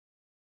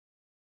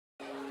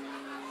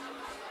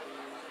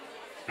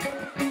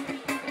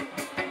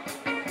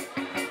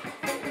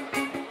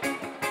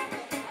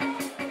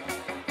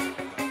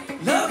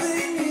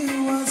Loving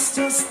you was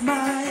just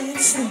my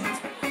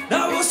instinct.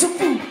 I was a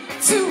fool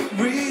to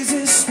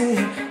resist it.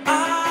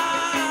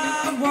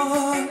 I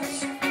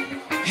was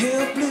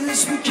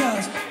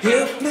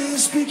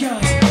helpless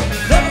because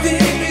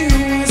loving you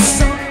was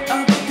so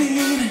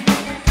upbeat,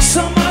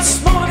 so much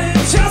more than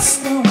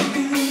just no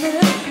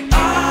feeling. I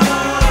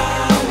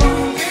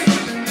was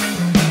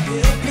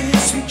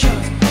helpless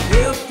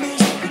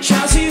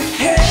because you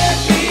had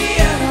me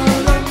at a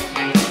low.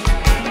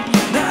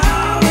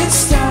 Now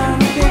it's time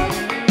to go.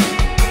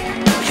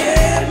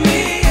 Had me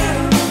at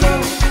a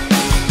low.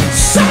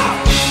 So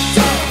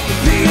don't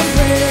be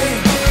afraid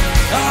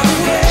of the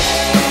way.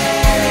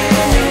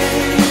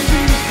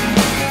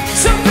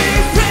 So be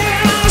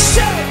afraid, I'll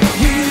show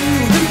you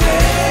the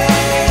way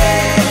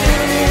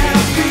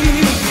I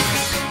feel.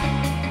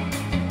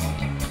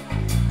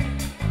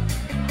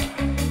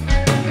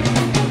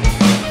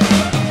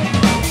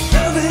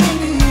 Loving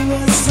you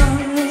was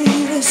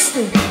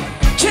unrealistic.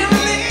 Can't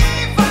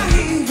believe I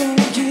even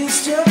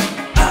kissed you.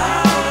 I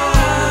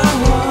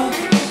was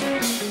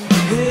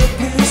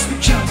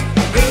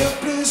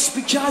helpless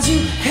because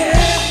you had